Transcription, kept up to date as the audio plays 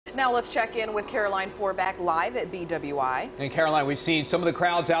Now let's check in with Caroline Forback live at BWI. And Caroline, we've seen some of the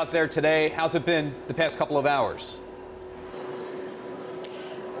crowds out there today. How's it been the past couple of hours?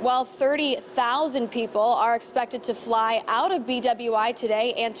 Well, 30,000 people are expected to fly out of BWI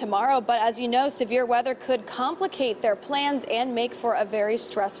today and tomorrow. But as you know, severe weather could complicate their plans and make for a very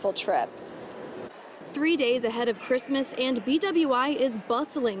stressful trip. 3 days ahead of Christmas, and BWI is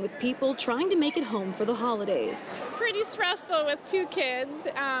bustling with people trying to make it home for the holidays. Pretty stressful with 2 kids,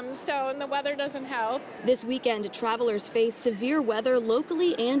 and the weather doesn't help. This weekend, travelers face severe weather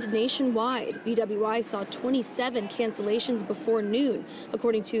locally and nationwide. BWI saw 27 cancellations before noon,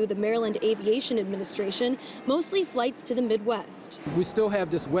 according to the Maryland Aviation Administration, mostly flights to the Midwest. We still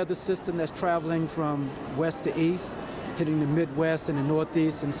have this weather system that's traveling from west to east, hitting the Midwest and the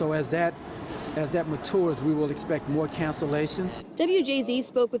Northeast, and so as that matures, we will expect more cancellations. WJZ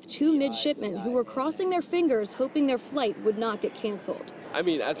spoke with 2 midshipmen who were crossing their fingers, hoping their flight would not get canceled. I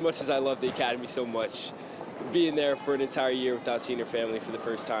mean, as much as I love the Academy so much, being there for an entire year without seeing your family for the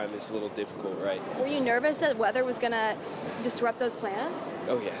first time is a little difficult, right? Were you nervous that weather was going to disrupt those plans?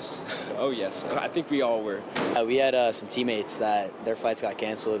 Oh, yes. Oh, yes. I think we all were. We had some teammates that their flights got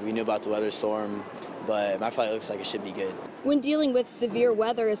canceled. We knew about the weather storm, but my flight looks like it should be good. When dealing with severe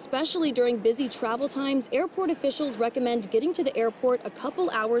weather, especially during busy travel times, airport officials recommend getting to the airport a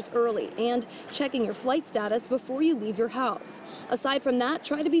couple hours early and checking your flight status before you leave your house. Aside from that,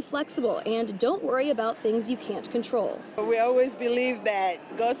 try to be flexible and don't worry about things you can't control. We always believe that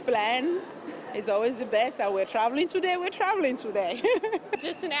God's plan is always the best, and we're traveling today,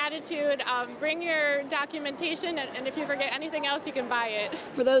 Just an attitude, bring your documentation, and if you forget anything else, you can buy it.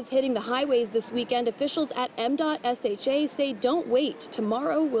 For those hitting the highways this weekend, officials at MDOT-SHA say don't wait.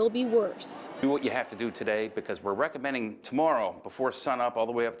 Tomorrow will be worse. Do what you have to do today, because we're recommending tomorrow before sunup all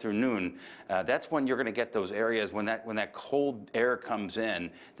the way up through noon. That's when you're going to get those areas when that cold air comes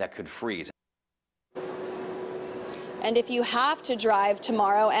in that could freeze. And if you have to drive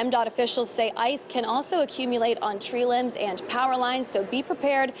tomorrow, MDOT officials say ice can also accumulate on tree limbs and power lines, so be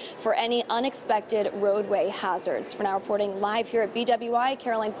prepared for any unexpected roadway hazards. For now, reporting live here at BWI,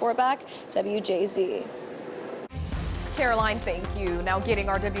 Caroline Forback, WJZ. Caroline, thank you. Now, getting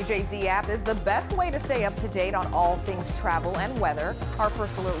our WJZ app is the best way to stay up to date on all things travel and weather. Our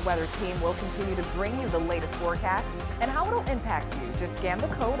First Alert Weather team will continue to bring you the latest forecast and how it'll impact you. Just scan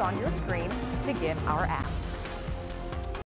the code on your screen to get our app.